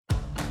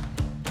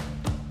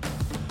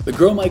The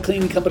Grow My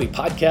Cleaning Company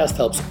podcast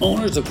helps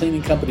owners of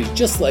cleaning companies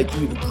just like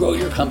you to grow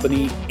your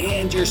company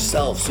and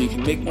yourself so you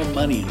can make more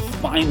money and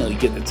finally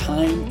get the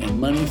time and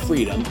money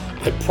freedom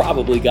that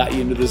probably got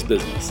you into this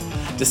business.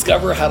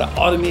 Discover how to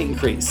automate and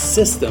create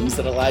systems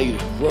that allow you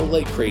to grow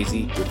like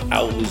crazy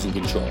without losing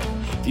control.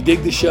 If you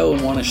dig the show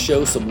and want to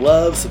show some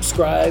love,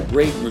 subscribe,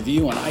 rate, and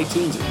review on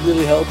iTunes. It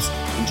really helps.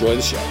 Enjoy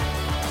the show.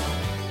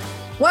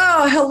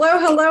 Wow.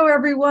 Hello,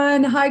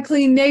 everyone. Hi,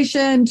 Clean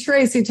Nation.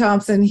 Tracy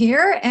Thompson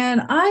here.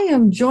 And I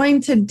am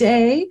joined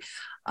today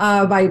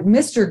by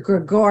Mr.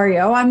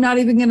 Gregorio. I'm not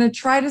even going to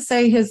try to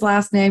say his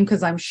last name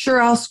because I'm sure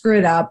I'll screw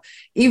it up.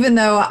 Even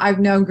though I've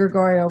known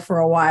Gregorio for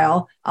a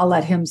while, I'll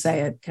let him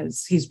say it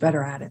because he's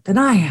better at it than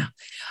I am.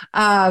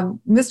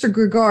 Mr.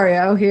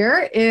 Gregorio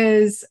here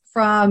is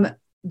from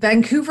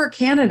Vancouver,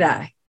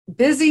 Canada.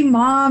 Busy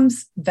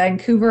Moms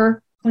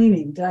Vancouver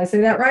Cleaning. Did I say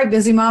that right?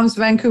 Busy Moms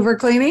Vancouver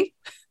Cleaning?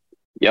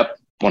 Yep,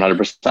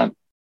 100%.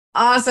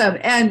 Awesome.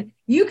 And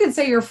you can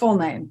say your full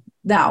name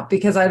now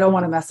because I don't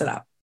want to mess it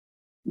up.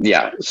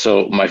 Yeah,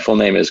 so my full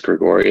name is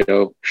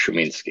Gregorio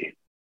Shuminsky.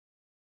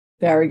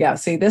 There we go.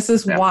 See, this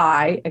is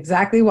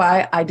exactly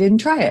why I didn't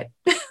try it.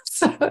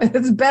 So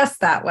it's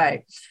best that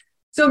way.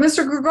 So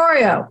Mr.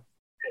 Gregorio,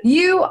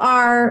 you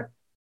are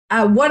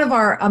one of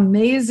our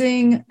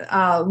amazing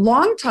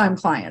longtime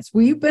clients.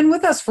 We've been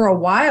with us for a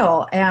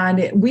while,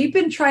 and we've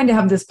been trying to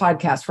have this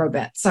podcast for a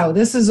bit. So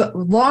this is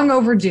long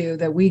overdue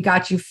that we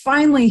got you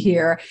finally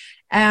here.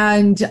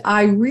 And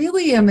I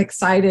really am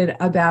excited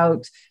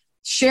about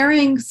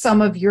sharing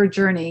some of your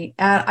journey.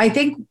 I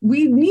think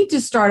we need to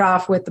start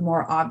off with the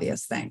more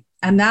obvious thing,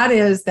 and that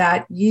is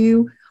that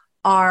you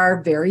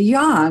are very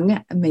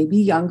young, maybe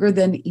younger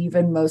than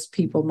even most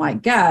people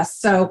might guess.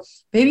 So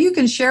maybe you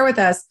can share with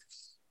us,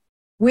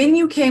 when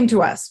you came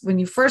to us, when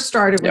you first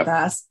started with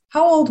us,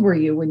 how old were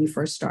you when you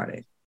first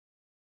started?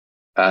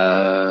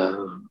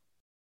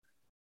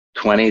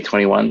 20,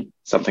 21,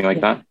 something like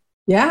that.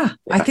 Yeah,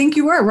 I think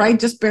you were, right?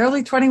 Just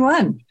barely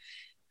 21.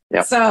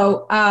 Yeah.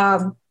 So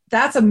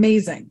that's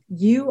amazing.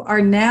 You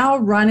are now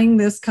running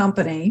this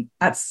company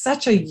at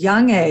such a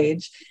young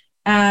age.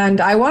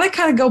 And I want to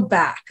kind of go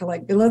back,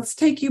 let's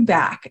take you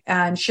back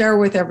and share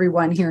with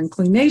everyone here in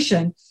Clean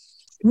Nation.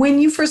 When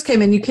you first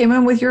came in, you came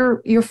in with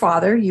your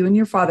father. You and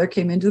your father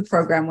came into the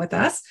program with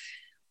us.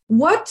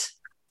 What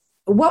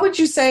would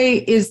you say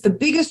is the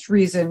biggest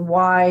reason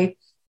why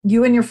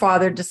you and your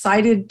father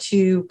decided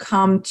to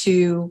come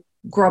to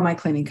Grow My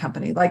Cleaning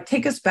Company? Like,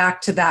 take us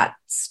back to that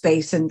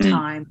space and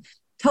time.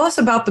 Tell us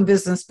about the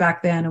business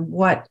back then and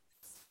what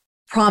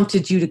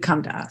prompted you to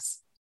come to us.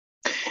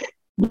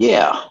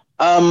 Yeah.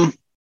 Let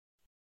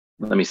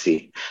me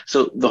see.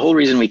 So the whole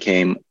reason we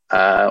came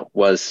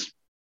was,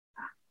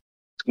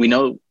 we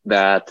know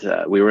that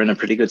we were in a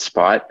pretty good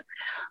spot,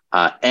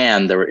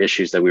 and there were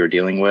issues that we were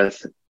dealing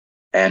with,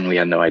 and we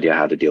had no idea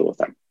how to deal with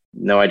them,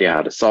 no idea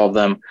how to solve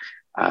them.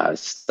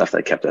 Stuff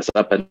that kept us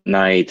up at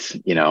night,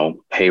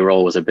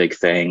 payroll was a big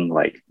thing.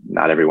 Like,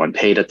 not everyone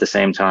paid at the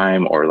same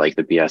time, or like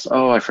the BS,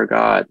 oh, I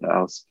forgot,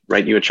 I'll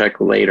write you a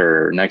check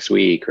later, or next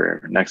week,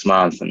 or next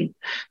month. And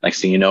next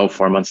thing you know,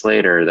 4 months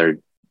later, they're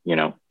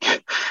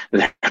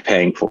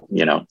paying for,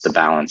 the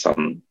balance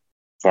on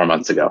 4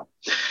 months ago,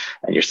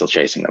 and you're still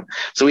chasing them.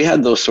 So we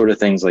had those sort of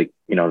things, like,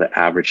 the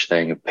average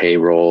thing of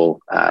payroll.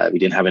 We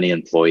didn't have any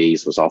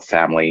employees. It was all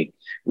family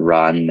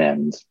run,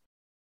 and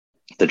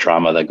the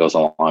drama that goes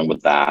along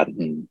with that.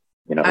 And,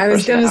 I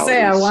was going to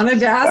say, I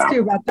wanted to ask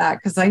you about that,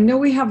 because I know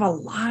we have a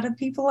lot of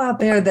people out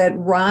there that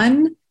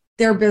run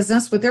their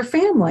business with their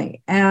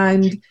family.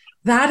 And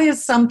that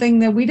is something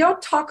that we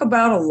don't talk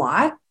about a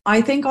lot,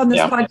 I think, on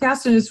this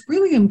podcast, and it's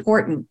really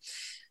important.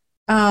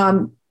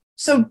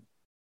 So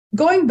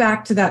going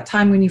back to that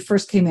time when you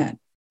first came in,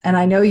 and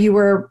I know you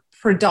were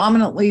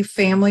predominantly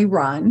family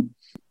run,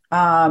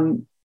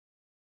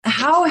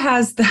 how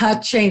has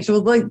that changed?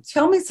 Well,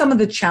 tell me some of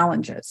the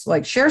challenges,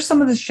 share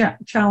some of the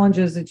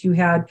challenges that you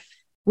had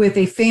with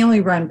a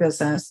family run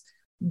business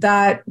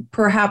that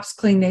perhaps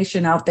Clean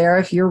Nation out there,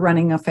 if you're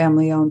running a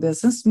family owned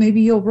business, maybe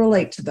you'll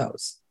relate to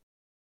those.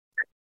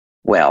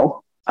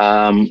 Well,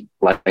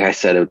 like I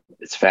said,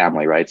 it's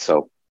family, right?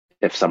 So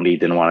if somebody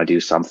didn't want to do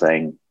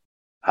something,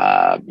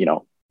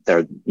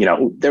 there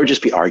would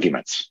just be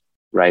arguments,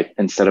 right?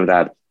 Instead of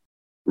that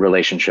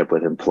relationship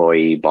with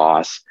employee,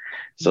 boss.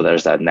 So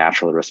there's that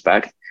natural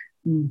respect.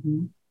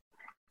 Mm-hmm.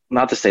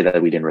 Not to say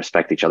that we didn't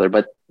respect each other,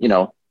 but,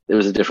 it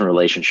was a different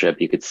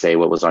relationship. You could say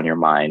what was on your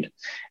mind.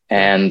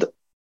 And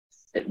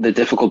the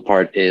difficult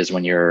part is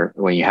when you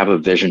have a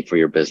vision for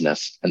your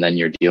business, and then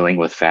you're dealing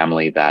with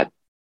family that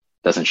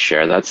doesn't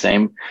share that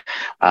same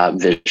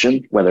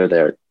vision, whether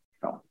they're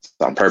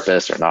on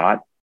purpose or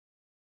not.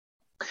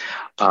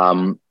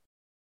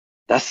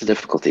 That's the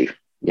difficulty,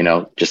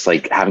 just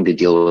like having to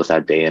deal with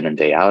that day in and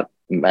day out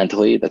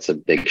mentally. That's a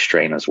big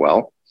strain as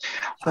well.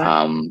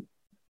 Sure.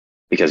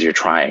 Because you're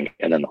trying,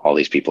 and then all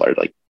these people are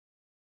like,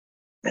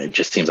 it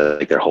just seems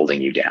like they're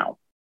holding you down.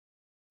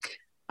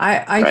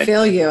 I right?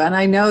 feel you. And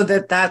I know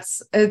that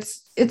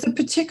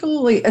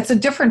it's a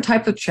different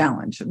type of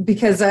challenge,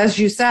 because as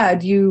you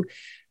said, you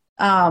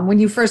when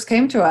you first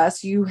came to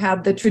us, you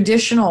had the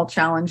traditional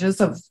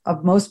challenges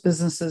of most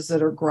businesses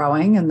that are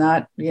growing, and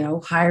that,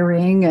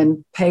 hiring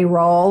and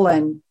payroll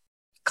and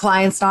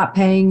clients not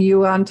paying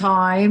you on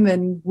time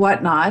and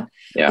whatnot.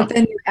 Yeah. But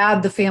then you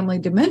add the family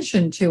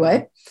dimension to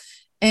it,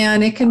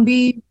 and it can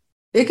be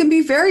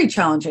very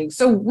challenging.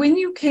 So when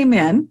you came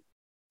in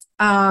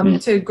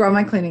to grow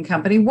my cleaning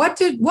company, what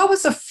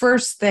was the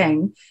first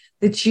thing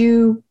that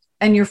you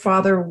and your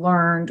father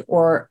learned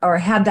or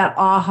had that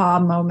aha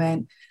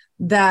moment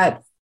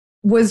that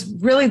was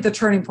really the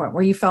turning point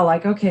where you felt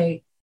like,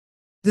 okay,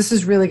 this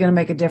is really going to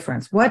make a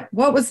difference? What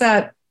was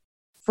that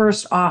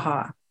first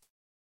aha?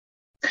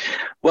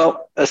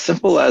 Well, as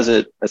simple as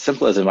it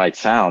might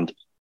sound,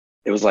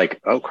 it was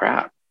like, oh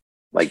crap,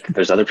 like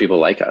there's other people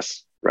like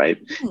us, right?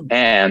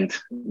 And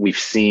we've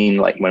seen,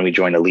 like, when we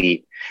joined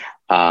Elite,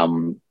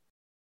 and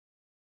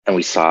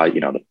we saw,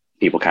 the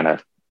people kind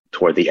of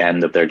toward the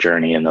end of their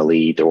journey in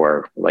Elite,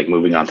 or like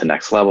moving on to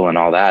next level and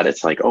all that,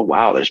 it's like, oh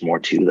wow, there's more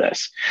to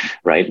this,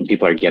 right? And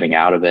people are getting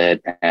out of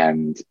it,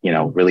 and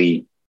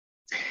really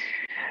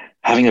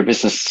having their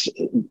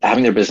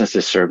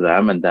businesses serve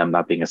them, and them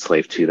not being a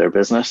slave to their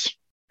business.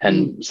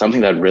 And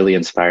something that really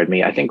inspired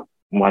me, I think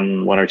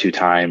one or two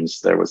times,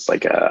 there was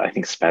like I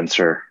think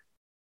Spencer,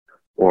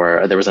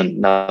 or there was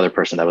another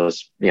person that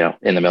was,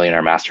 in the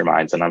Millionaire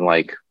Masterminds. And I'm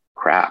like,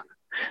 crap.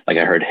 Like,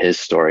 I heard his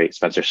story,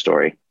 Spencer's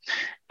story.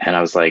 And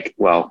I was like,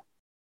 well,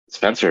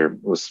 Spencer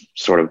was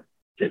sort of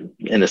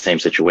in the same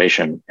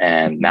situation,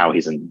 and now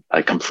he's in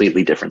a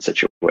completely different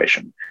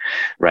situation,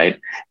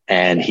 right?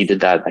 And he did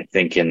that, I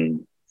think,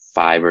 in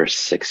 5 or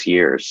 6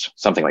 years,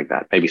 something like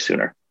that, maybe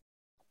sooner.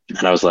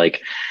 And I was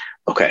like,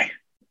 okay,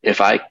 if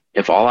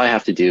all I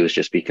have to do is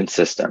just be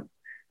consistent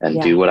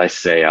and do what I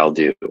say I'll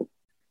do,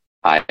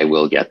 I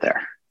will get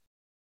there.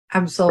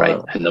 Absolutely.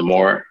 Right. And the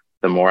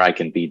more I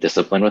can be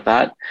disciplined with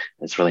that,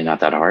 it's really not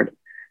that hard,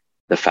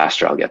 the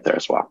faster I'll get there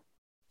as well.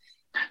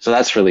 So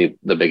that's really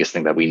the biggest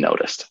thing that we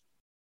noticed.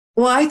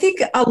 Well, I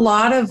think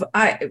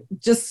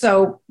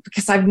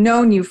because I've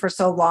known you for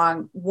so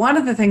long, one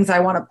of the things I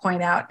want to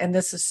point out, and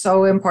this is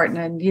so important,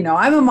 and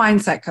I'm a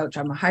mindset coach,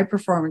 I'm a high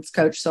performance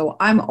coach, so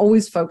I'm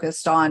always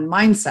focused on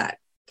mindset.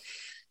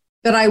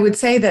 But I would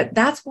say that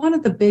that's one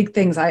of the big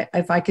things,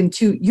 if I can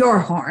toot your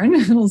horn,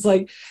 it was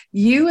like,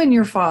 you and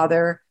your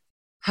father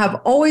have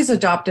always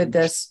adopted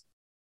this,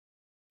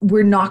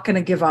 we're not going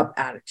to give up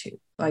attitude,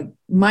 like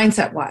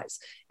mindset wise.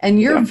 And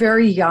you're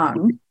very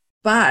young,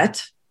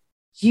 but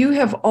you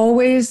have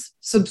always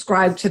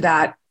subscribed to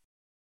that.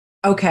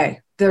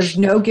 Okay, there's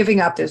no giving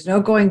up. There's no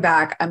going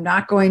back. I'm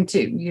not going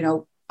to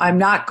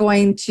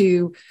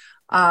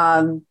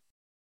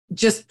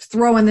just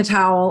throw in the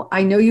towel.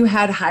 I know you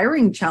had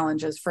hiring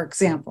challenges, for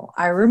example.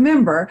 I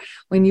remember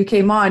when you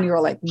came on, you were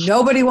like,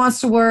 nobody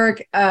wants to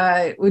work.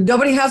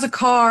 Nobody has a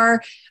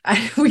car.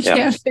 We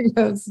can't figure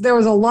out. There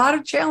was a lot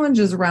of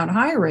challenges around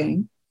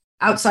hiring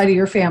outside of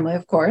your family,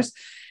 of course.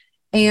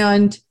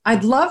 And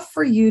I'd love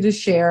for you to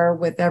share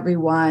with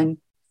everyone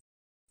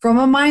from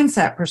a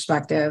mindset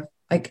perspective,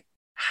 like,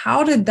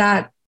 how did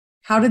that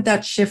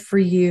shift for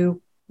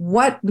you?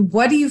 What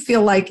do you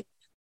feel like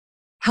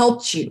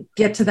helped you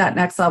get to that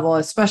next level,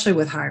 especially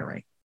with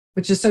hiring,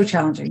 which is so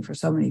challenging for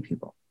so many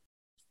people?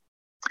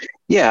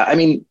 Yeah. I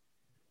mean,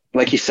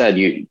 like you said,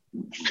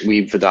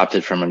 we've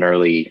adopted from an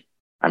early,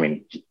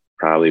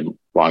 probably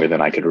longer than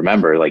I could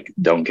remember, like,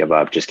 don't give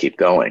up, just keep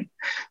going.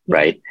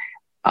 Right.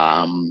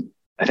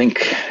 I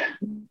think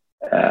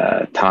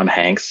Tom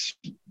Hanks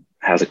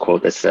has a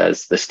quote that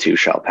says, "This too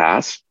shall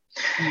pass."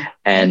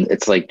 And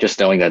it's like, just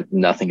knowing that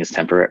nothing is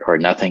temporary, or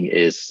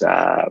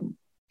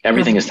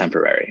everything is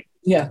temporary.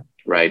 Yeah.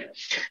 Right.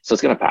 So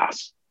it's going to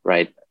pass,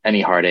 right?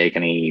 Any heartache,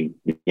 any,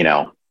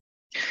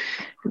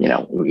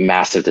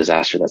 massive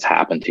disaster that's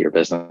happened to your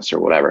business or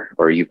whatever,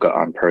 or you've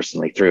gone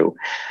personally through,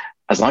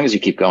 as long as you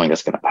keep going,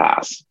 that's going to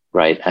pass.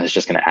 Right. And it's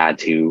just going to add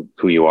to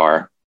who you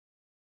are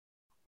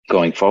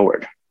going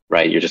forward.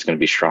 Right. You're just going to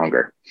be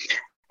stronger.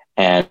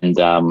 And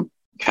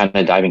kind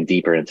of diving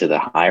deeper into the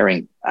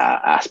hiring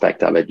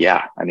aspect of it.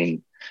 Yeah. I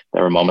mean,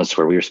 there were moments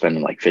where we were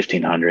spending like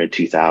 $1,500,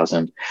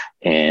 $2,000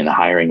 in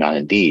hiring on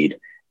Indeed,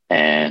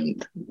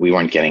 and we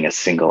weren't getting a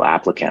single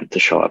applicant to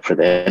show up for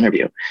the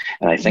interview.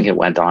 And I think it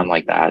went on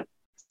like that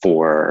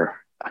for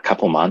a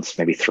couple months,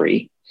 maybe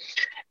 3.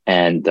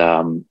 And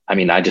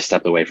I just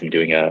stepped away from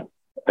doing a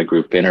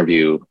group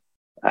interview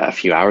a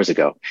few hours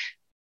ago,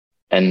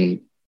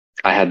 and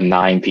I had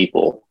 9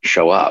 people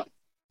show up.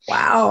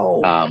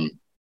 Wow.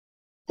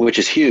 Which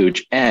is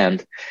huge.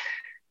 And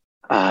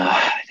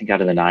I think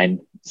out of the 9,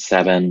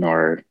 7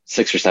 or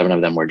 6 or 7 of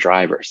them were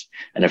drivers.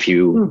 And if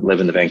you live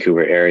in the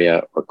Vancouver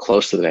area or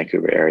close to the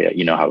Vancouver area,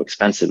 you know how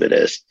expensive it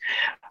is.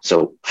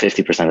 So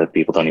 50% of the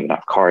people don't even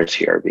have cars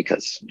here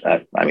because,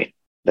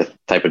 the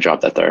type of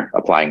job that they're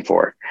applying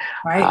for,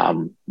 right.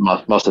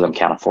 Most of them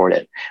can't afford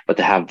it. But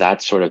to have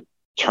that sort of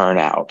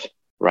turnout,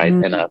 right,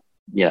 in a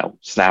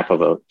snap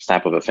of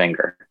a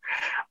finger,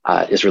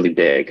 is really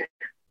big.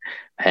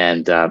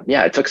 And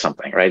it took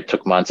something, right? It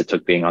took months. It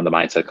took being on the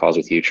mindset calls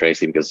with you,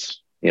 Tracy,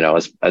 because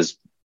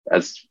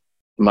as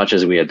much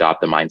as we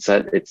adopt the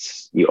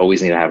mindset, you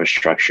always need to have a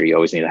structure. You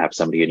always need to have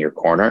somebody in your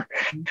corner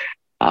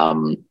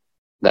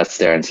that's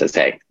there and says,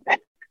 hey,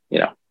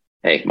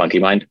 hey, monkey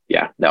mind.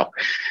 Yeah, no,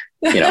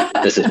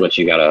 this is what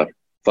you got to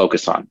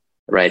focus on.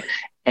 Right.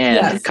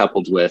 And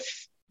coupled with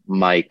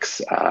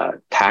Mike's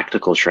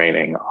tactical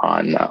training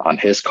on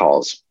his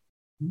calls,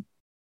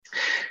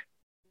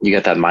 you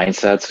get that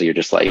mindset. So you're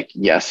just like,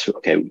 yes,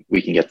 okay,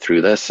 we can get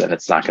through this and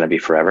it's not going to be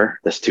forever.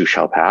 This too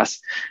shall pass.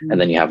 And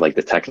then you have like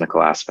the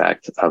technical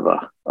aspect of,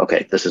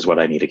 okay, this is what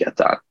I need to get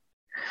done.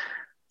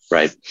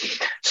 Right.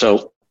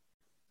 So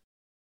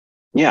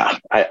yeah,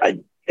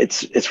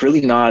 it's really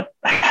not,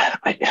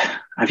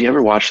 have you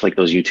ever watched like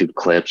those YouTube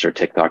clips or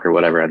TikTok or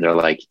whatever? And they're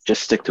like,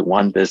 just stick to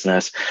one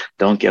business,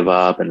 don't give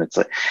up. And it's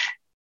like,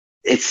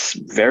 it's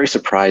very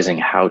surprising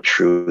how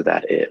true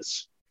that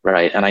is.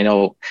 Right. And I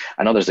know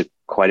there's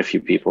quite a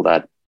few people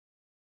that,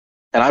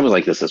 and I was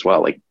like this as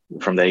well, like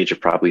from the age of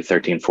probably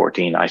 13,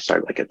 14, I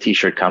started like a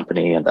t-shirt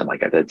company. And then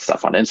like I did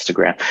stuff on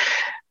Instagram.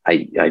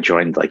 I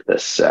joined like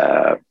this,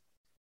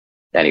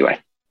 anyway,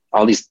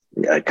 all these,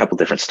 a couple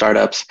different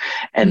startups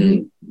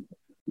and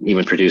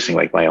even producing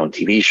like my own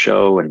TV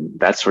show and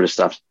that sort of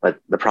stuff. But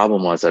the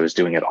problem was I was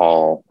doing it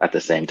all at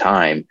the same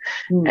time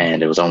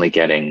and it was only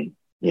getting,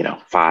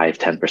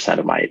 5-10%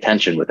 of my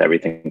attention with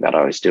everything that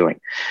I was doing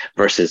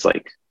versus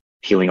like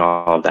peeling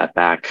all of that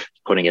back,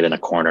 putting it in a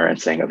corner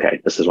and saying, okay,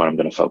 this is what I'm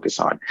going to focus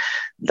on.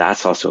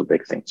 That's also a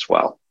big thing as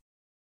well.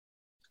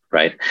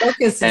 Right.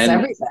 Focus is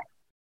everything.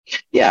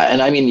 Yeah.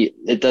 And I mean,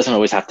 it doesn't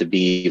always have to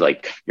be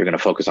like you're going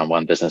to focus on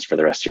one business for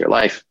the rest of your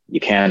life. You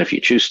can if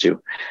you choose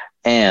to.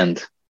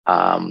 And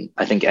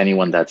I think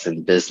anyone that's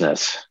in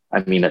business,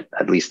 I mean,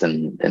 at least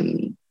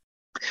in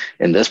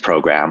this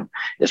program,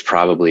 is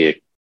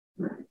probably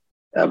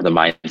of the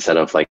mindset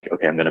of like,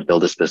 okay, I'm going to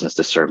build this business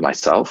to serve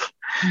myself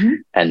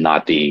and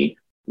not be,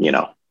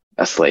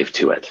 a slave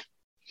to it.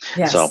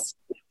 Yes. So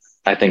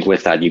I think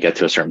with that, you get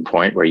to a certain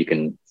point where you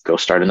can go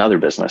start another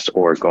business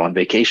or go on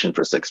vacation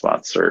for 6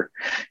 months or,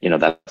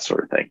 that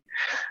sort of thing.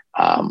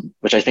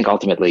 Which I think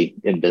ultimately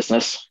in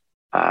business,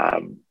 I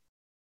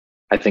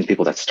think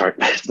people that start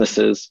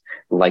businesses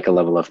like a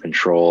level of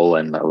control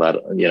and a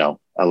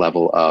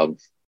level of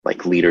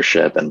like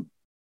leadership and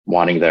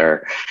wanting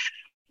to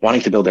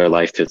build their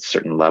life to a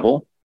certain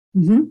level.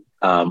 So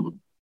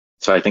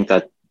I think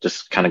that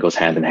just kind of goes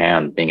hand in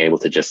hand, being able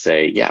to just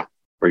say, yeah,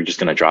 we're just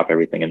going to drop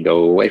everything and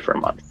go away for a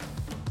month.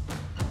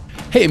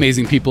 Hey,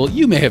 amazing people,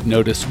 you may have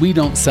noticed we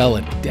don't sell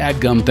a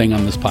dadgum thing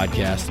on this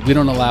podcast. We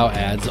don't allow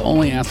ads. The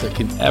only ask I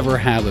can ever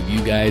have of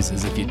you guys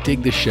is if you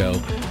dig the show,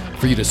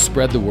 for you to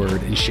spread the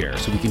word and share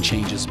so we can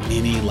change as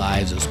many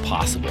lives as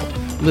possible.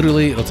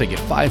 Literally, it'll take you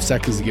 5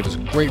 seconds to give us a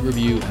great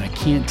review, and I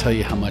can't tell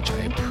you how much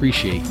I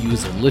appreciate you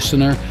as a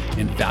listener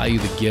and value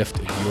the gift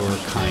of your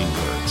kind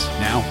words.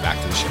 Now, back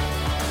to the show.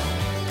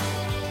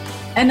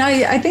 And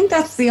I think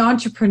that's the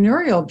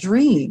entrepreneurial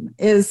dream,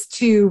 is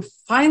to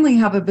finally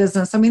have a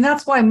business. I mean,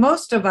 that's why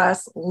most of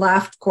us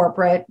left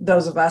corporate,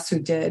 those of us who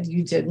did,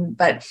 you didn't,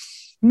 but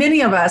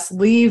many of us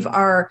leave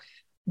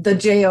the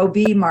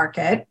JOB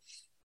market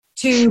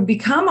to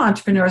become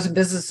entrepreneurs and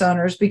business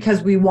owners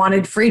because we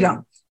wanted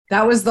freedom.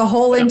 That was the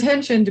whole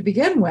intention to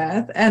begin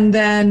with. And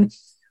then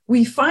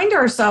we find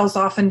ourselves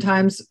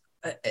oftentimes,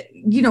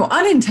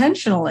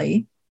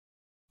 unintentionally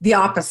the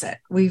opposite.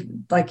 We,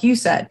 like you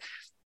said,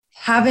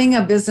 having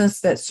a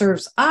business that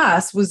serves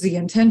us was the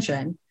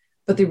intention,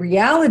 but the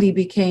reality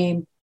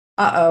became,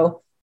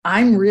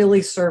 I'm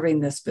really serving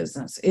this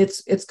business.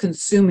 It's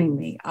consuming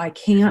me. I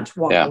can't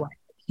walk away.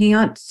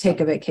 Can't take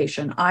a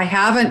vacation. I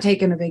haven't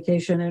taken a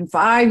vacation in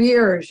 5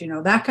 years,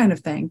 that kind of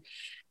thing.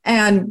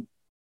 And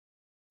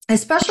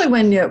especially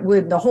when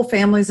the whole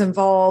family's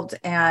involved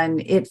and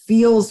it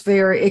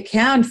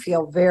can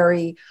feel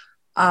very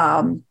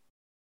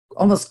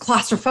almost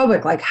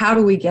claustrophobic. Like, how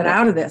do we get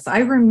out of this? I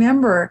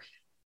remember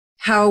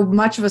how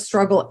much of a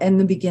struggle in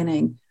the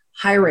beginning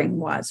hiring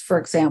was, for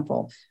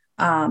example,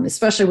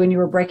 especially when you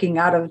were breaking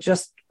out of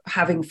just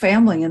having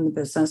family in the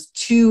business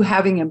to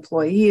having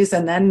employees,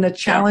 and then the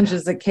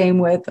challenges that came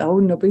with,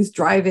 nobody's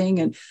driving.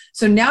 And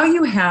so now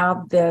you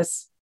have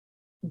this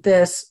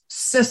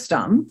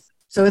system.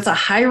 So it's a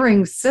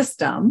hiring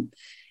system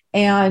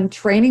and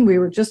training. We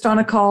were just on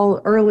a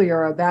call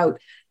earlier about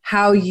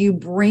how you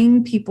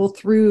bring people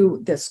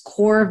through this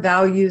core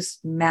values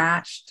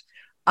matched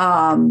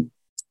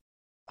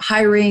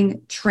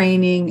hiring,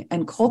 training,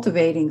 and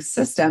cultivating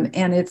system.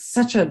 And it's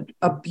such a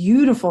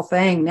beautiful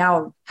thing.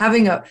 Now,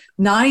 having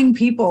 9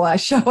 people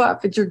show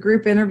up at your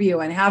group interview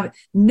and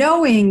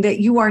knowing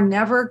that you are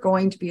never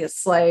going to be a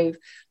slave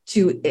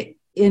to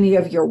any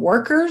of your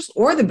workers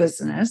or the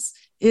business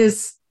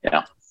is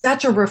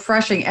such a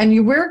refreshing.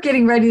 And we're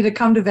getting ready to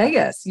come to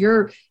Vegas.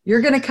 You're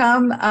going to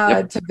come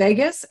to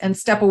Vegas and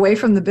step away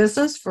from the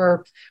business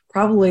for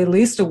probably at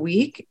least a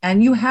week.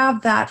 And you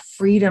have that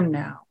freedom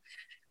now,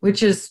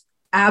 which is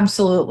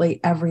absolutely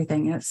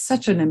everything. And it's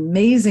such an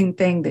amazing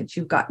thing that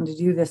you've gotten to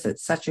do this at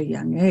such a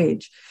young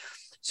age.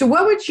 So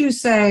what would you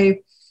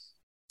say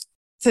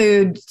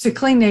to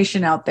Clean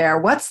Nation out there?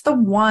 What's the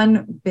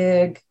one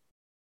big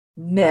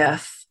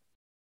myth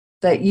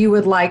that you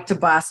would like to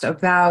bust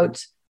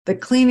about the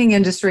cleaning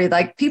industry?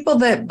 Like people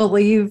that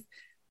believe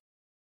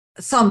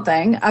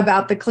something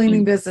about the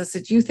cleaning business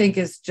that you think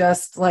is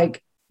just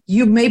like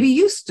you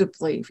used to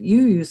believe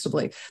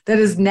that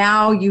is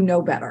now you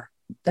know better.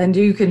 Then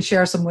you can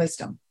share some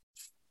wisdom.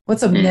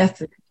 What's a myth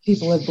that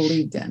people have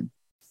believed in?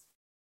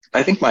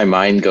 I think my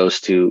mind goes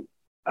to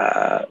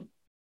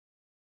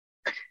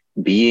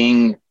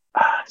being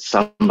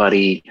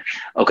somebody.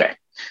 Okay,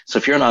 so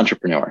if you're an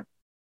entrepreneur,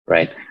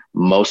 right?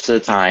 Most of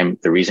the time,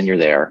 the reason you're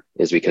there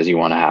is because you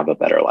want to have a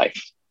better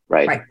life,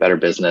 right? Better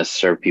business,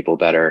 serve people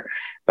better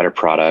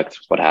product,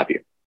 what have you.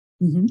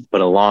 Mm-hmm.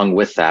 But along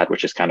with that,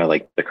 which is kind of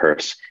like the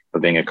curse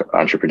of being an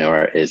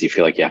entrepreneur, is you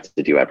feel like you have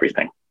to do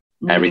everything.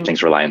 Mm-hmm.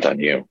 Everything's reliant on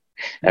you.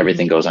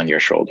 Everything goes on your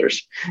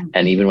shoulders. Mm-hmm.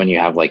 And even when you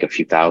have like a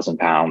few thousand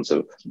pounds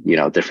of,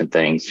 different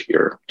things,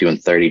 you're doing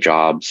 30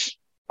 jobs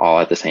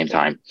all at the same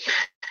time.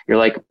 You're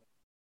like,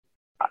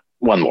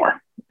 one more.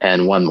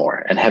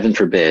 And heaven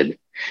forbid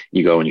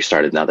you go and you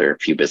start another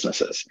few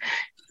businesses.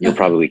 You'll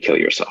probably kill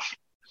yourself.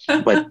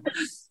 But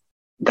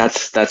I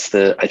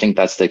think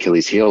that's the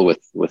Achilles heel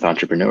with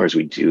entrepreneurs.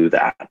 We do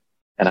that.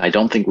 And I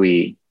don't think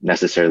we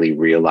necessarily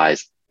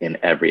realize in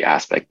every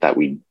aspect that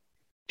we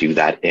do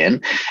that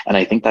in. And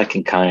I think that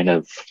can I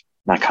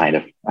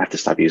have to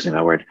stop using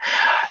that word.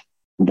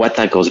 What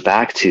that goes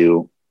back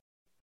to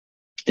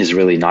is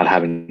really not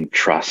having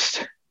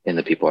trust in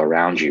the people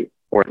around you,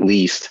 or at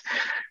least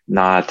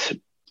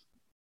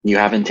you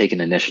haven't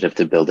taken initiative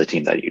to build a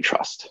team that you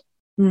trust.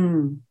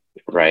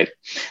 Right.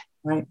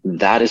 Right.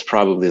 That is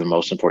probably the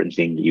most important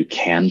thing you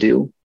can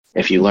do.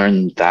 If you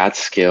learn that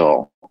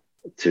skill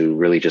to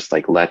really just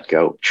like let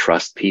go,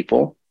 trust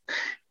people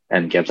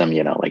and give them,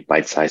 like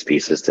bite-sized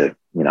pieces to,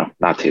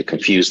 not to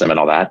confuse them and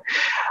all that.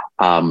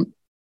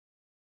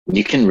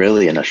 You can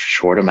really, in a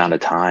short amount of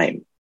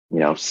time,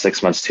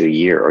 6 months to a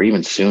year or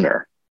even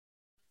sooner,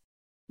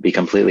 be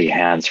completely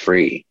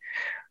hands-free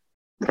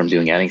from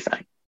doing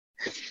anything.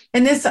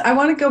 And I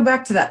want to go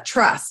back to that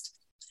trust.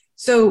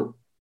 So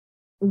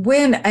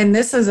and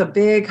this is a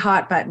big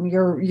hot button,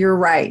 you're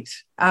right.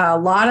 A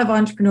lot of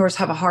entrepreneurs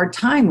have a hard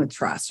time with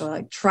trust, or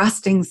like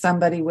trusting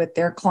somebody with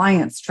their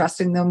clients,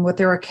 trusting them with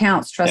their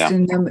accounts,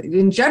 trusting them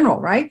in general,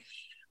 right?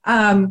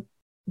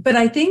 But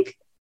I think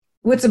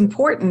what's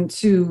important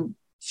to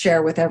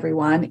share with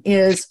everyone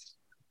is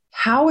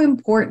how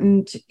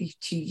important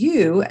to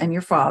you and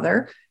your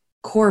father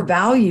core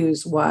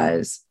values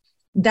was.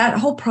 That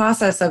whole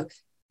process of,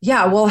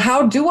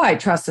 how do I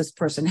trust this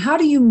person? How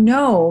do you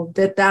know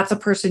that that's a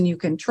person you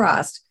can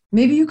trust?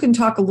 Maybe you can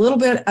talk a little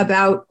bit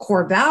about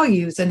core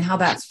values and how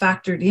that's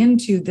factored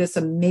into this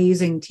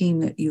amazing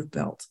team that you've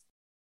built.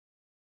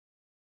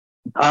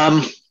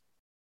 Well,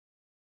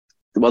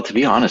 to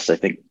be honest, I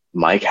think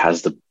Mike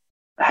has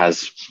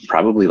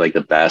probably like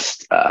the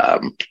best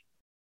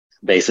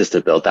basis to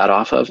build that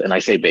off of. And I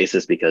say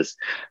basis because,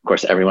 of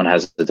course, everyone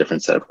has a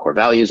different set of core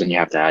values and you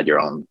have to add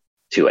your own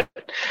to it.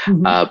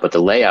 Mm-hmm. But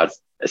the layout,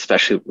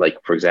 especially like,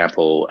 for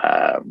example,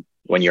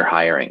 when you're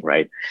hiring,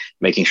 right?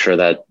 Making sure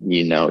that,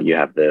 you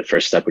have the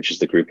first step, which is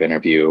the group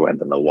interview, and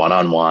then the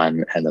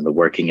one-on-one, and then the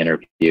working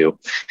interview.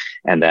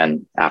 And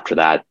then after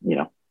that,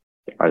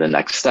 are the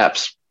next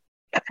steps.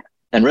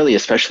 And really,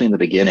 especially in the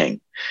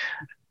beginning,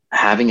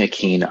 having a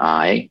keen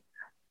eye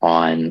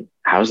on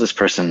how's this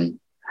person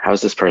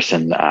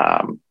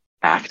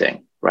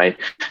acting, right?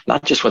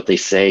 Not just what they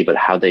say, but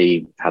how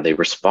they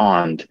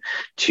respond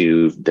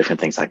to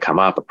different things that come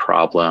up, a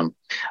problem,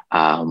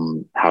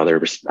 how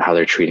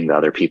they're treating the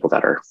other people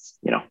that are,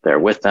 there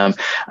with them.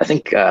 I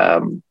think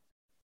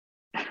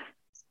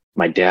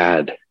my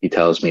dad, he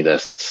tells me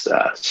this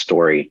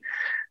story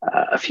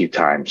a few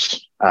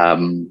times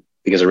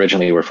because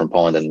originally we're from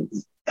Poland, and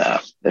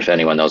if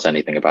anyone knows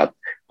anything about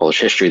Polish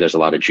history, there's a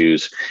lot of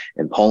Jews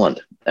in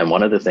Poland. And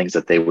one of the things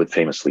that they would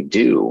famously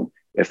do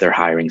if they're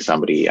hiring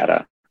somebody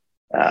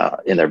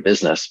in their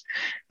business,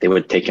 they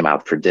would take him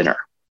out for dinner.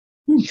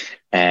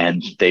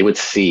 And they would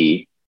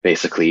see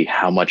basically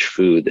how much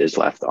food is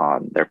left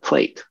on their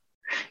plate.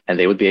 And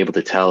they would be able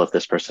to tell if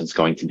this person's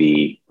going to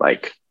be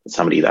like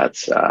somebody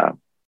that's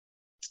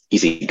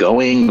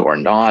easygoing or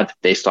not,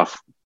 based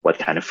off what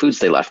kind of foods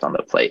they left on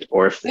the plate,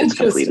 or if it's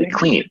completely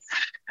clean,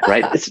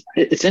 right?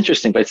 It's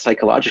interesting, but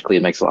psychologically,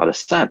 it makes a lot of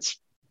sense.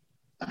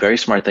 A very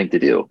smart thing to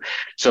do.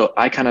 So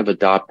I kind of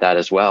adopt that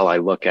as well. I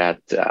look at,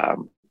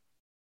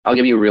 I'll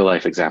give you a real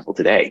life example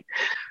today.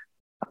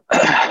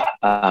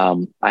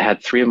 I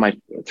had three of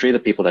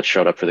the people that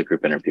showed up for the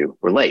group interview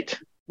were late.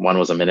 One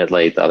was a minute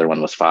late, the other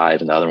one was 5,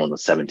 and the other one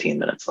was 17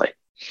 minutes late.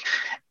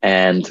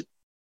 And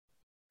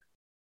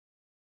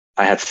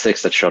I had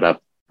 6 that showed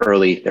up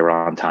early. They were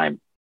on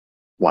time.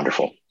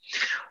 Wonderful.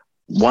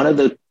 One of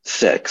the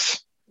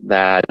 6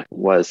 that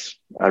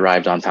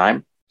arrived on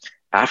time,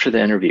 after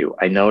the interview,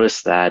 I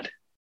noticed that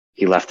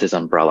he left his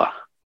umbrella.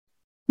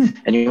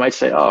 And you might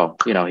say, oh,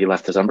 he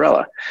left his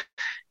umbrella.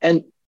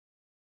 And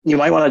you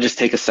might want to just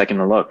take a second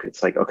and look.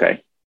 It's like,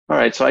 okay, all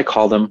right. So I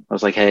called him. I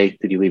was like, hey,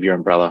 did you leave your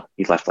umbrella?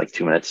 He left like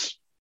 2 minutes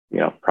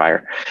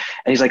prior.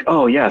 And he's like,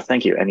 oh yeah,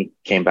 thank you. And he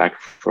came back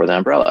for the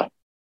umbrella.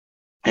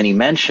 And he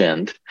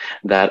mentioned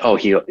that,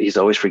 he's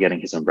always forgetting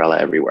his umbrella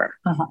everywhere.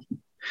 Uh-huh.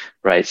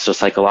 Right. So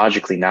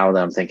psychologically now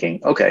that I'm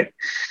thinking, okay,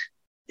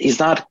 he's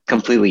not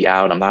completely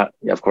out.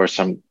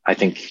 I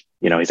think,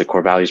 he's a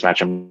core values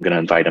match. I'm going to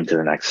invite him to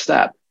the next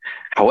step.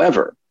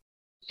 However,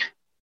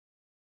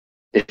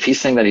 if he's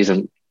saying that he's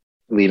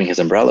leaving his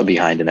umbrella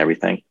behind and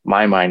everything,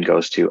 my mind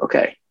goes to,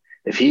 okay,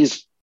 if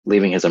he's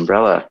leaving his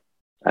umbrella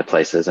at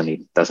places and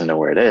he doesn't know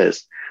where it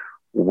is,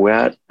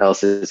 what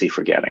else is he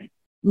forgetting?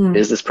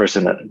 Is this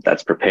person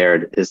that's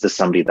prepared? Is this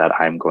somebody that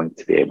I'm going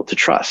to be able to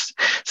trust?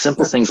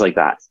 Simple things like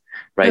that,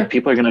 right? Sure.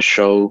 People are going to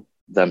show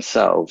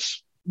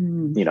themselves,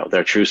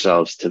 their true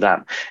selves to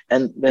them.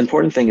 And the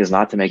important thing is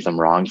not to make them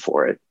wrong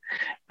for it.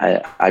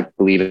 I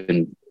believe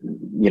in,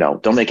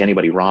 don't make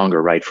anybody wrong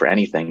or right for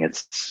anything.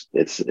 It's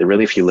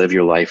really, if you live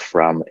your life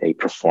from a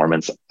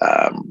performance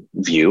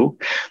view,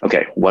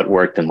 okay, what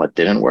worked and what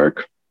didn't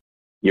work,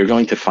 you're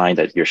going to find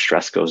that your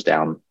stress goes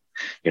down.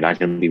 You're not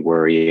going to be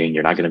worrying.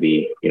 You're not going to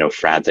be,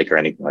 frantic or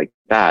anything like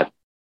that,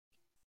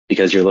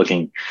 because you're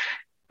looking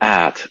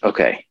at,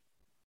 okay,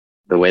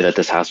 the way that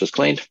this house was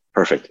cleaned,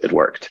 perfect, it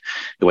worked.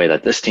 The way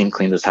that this team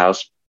cleaned this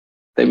house,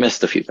 they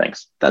missed a few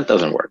things. That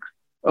doesn't work.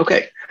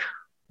 Okay,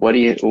 what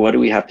do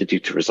we have to do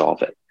to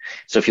resolve it?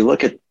 So if you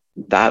look at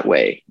that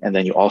way, and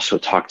then you also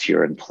talk to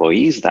your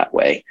employees that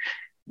way,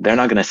 they're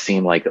not going to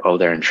seem like,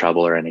 they're in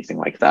trouble or anything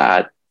like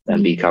that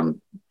and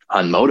become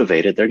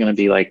unmotivated. They're going to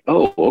be like,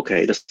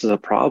 okay, this is a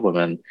problem.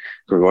 And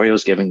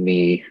Gregorio's giving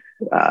me,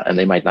 and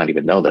they might not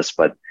even know this,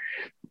 but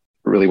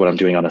really what I'm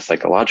doing on a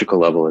psychological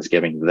level is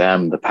giving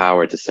them the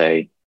power to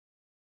say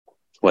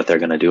what they're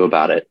going to do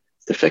about it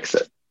to fix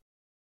it.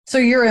 So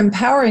you're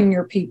empowering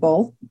your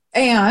people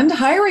and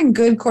hiring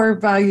good core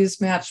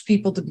values match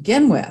people to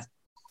begin with.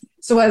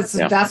 So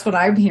that's what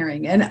I'm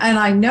hearing. And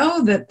I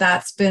know that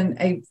that's been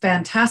a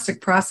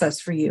fantastic process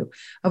for you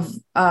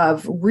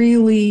of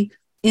really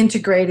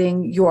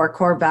integrating your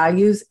core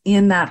values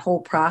in that whole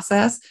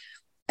process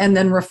and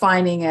then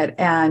refining it.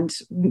 And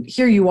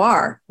here you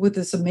are with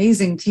this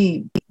amazing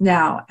team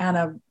now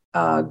and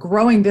a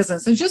growing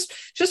business. And just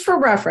for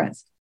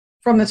reference,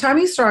 from the time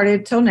you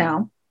started till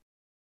now,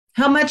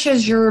 how much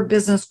has your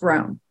business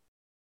grown?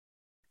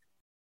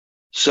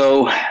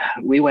 So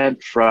we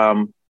went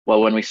from,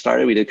 when we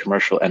started, we did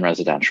commercial and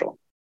residential,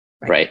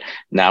 right?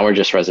 Now we're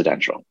just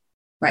residential.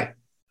 Right.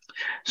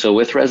 So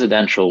with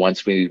residential,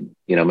 once we,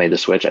 made the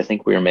switch, I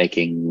think we were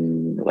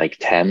making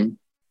like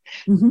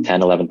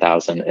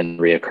 11,000 in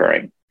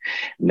reoccurring.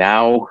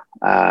 Now,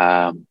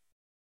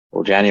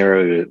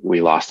 January,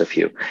 we lost a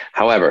few.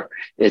 However,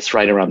 it's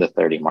right around the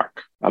 30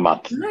 mark a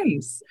month.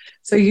 Nice.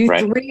 So you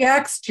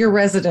 3x'd your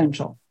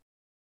residential.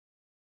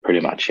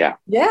 Pretty much, yeah.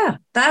 Yeah,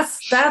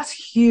 that's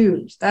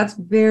huge. That's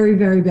very,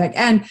 very big.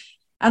 And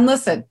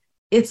listen,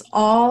 it's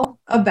all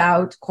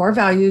about core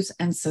values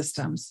and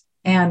systems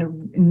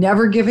and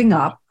never giving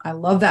up. I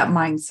love that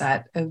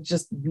mindset of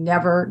just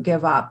never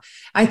give up.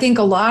 I think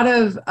a lot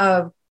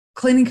of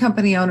cleaning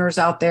company owners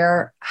out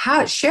there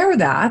share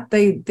that.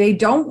 They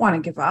don't want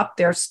to give up.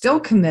 They're still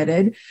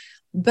committed,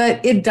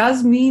 but it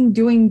does mean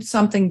doing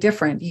something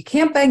different. You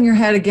can't bang your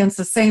head against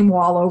the same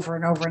wall over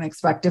and over and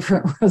expect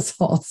different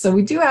results. So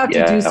we do have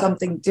to do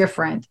something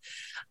different.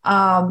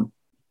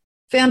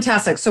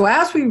 Fantastic. So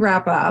as we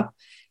wrap up,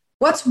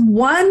 what's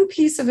one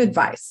piece of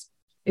advice?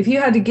 If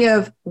you had to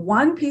give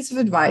one piece of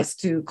advice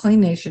to Clean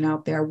Nation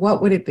out there,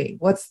 what would it be?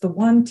 What's the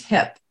one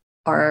tip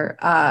or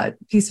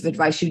piece of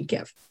advice you'd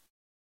give?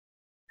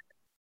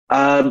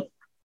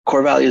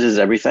 Core values is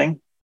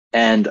everything.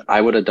 And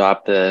I would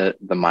adopt the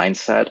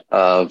mindset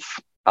of,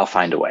 I'll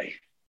find a way.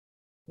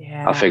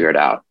 Yeah. I'll figure it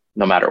out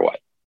no matter what.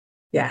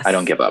 Yes. I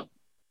don't give up.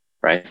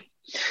 Right. Absolutely.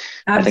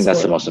 I think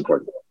that's the most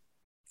important.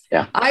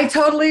 Yeah. I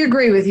totally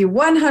agree with you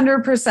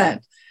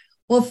 100%.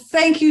 Well,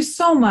 thank you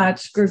so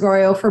much,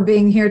 Gregorio, for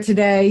being here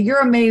today.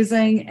 You're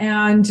amazing.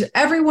 And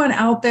everyone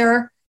out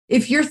there,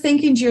 if you're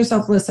thinking to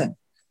yourself, listen,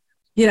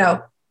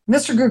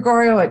 Mr.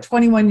 Gregorio at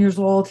 21 years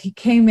old, he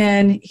came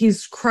in,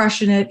 he's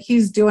crushing it,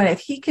 he's doing it.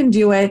 If he can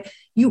do it,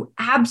 you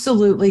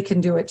absolutely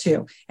can do it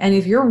too. And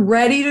if you're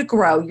ready to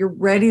grow, you're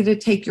ready to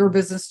take your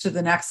business to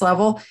the next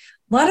level,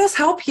 let us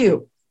help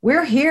you.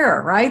 We're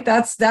here, right?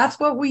 That's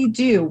what we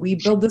do. We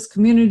build this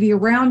community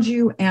around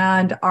you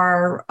and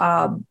are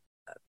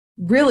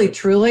really,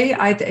 truly,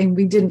 and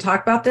we didn't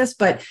talk about this,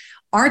 but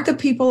aren't the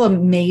people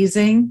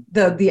amazing?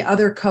 The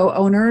other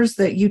co-owners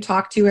that you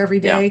talk to every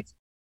day,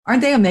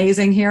 aren't they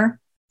amazing here?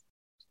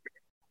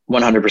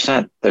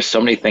 100%. There's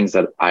so many things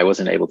that I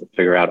wasn't able to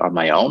figure out on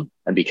my own.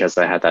 And because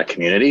I had that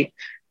community,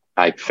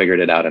 I figured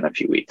it out in a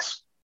few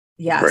weeks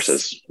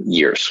versus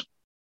years.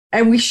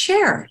 And we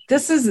share.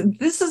 This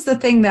is the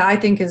thing that I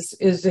think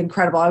is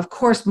incredible. Of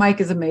course, Mike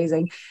is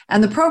amazing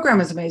and the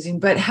program is amazing,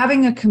 but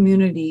having a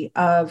community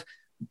of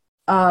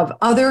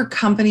other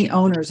company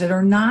owners that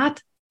are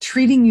not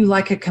treating you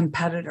like a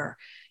competitor.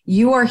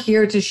 You are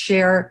here to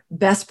share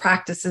best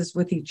practices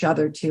with each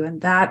other too. And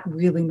that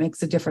really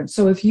makes a difference.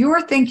 So if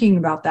you're thinking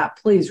about that,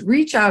 please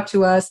reach out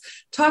to us,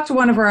 talk to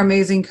one of our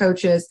amazing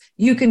coaches.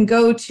 You can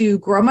go to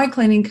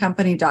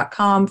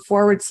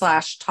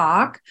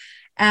growmycleaningcompany.com/talk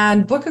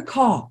and book a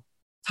call,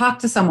 talk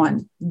to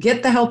someone,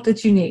 get the help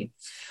that you need.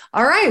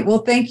 All right. Well,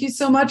 thank you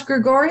so much,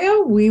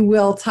 Gregorio. We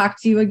will talk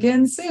to you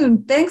again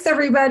soon. Thanks,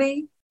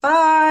 everybody.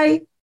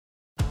 Bye.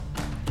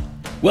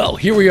 Well,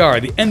 here we are,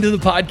 the end of the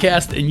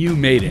podcast, and you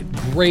made it.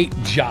 Great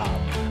job.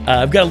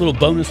 I've got a little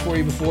bonus for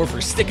you for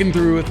sticking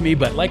through with me.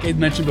 But like I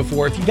mentioned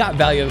before, if you got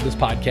value out of this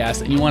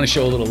podcast and you want to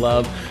show a little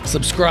love,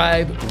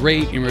 subscribe,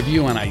 rate, and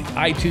review on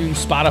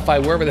iTunes,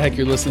 Spotify, wherever the heck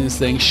you're listening to this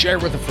thing. Share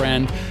with a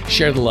friend,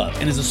 share the love.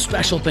 And as a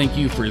special thank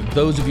you for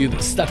those of you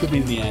that stuck with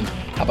me to the end,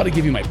 how about I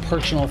give you my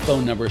personal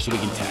phone number so we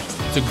can text?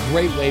 It's a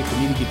great way for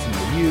me to get to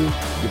know you,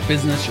 your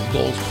business, your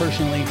goals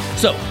personally.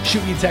 So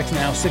shoot me a text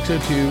now,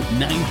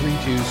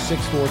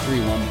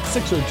 602-932-6431,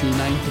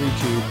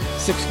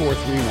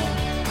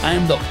 602-932-6431. I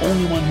am the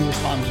only one who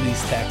responds to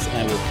these texts, and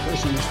I will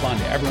personally respond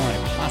to everyone I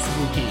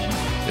possibly can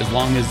as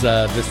long as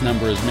this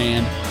number is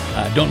manned.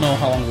 Don't know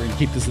how long we're going to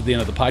keep this at the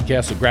end of the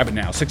podcast, so grab it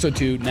now,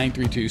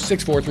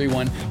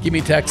 602-932-6431. Give me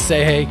a text,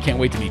 say hey, can't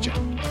wait to meet you.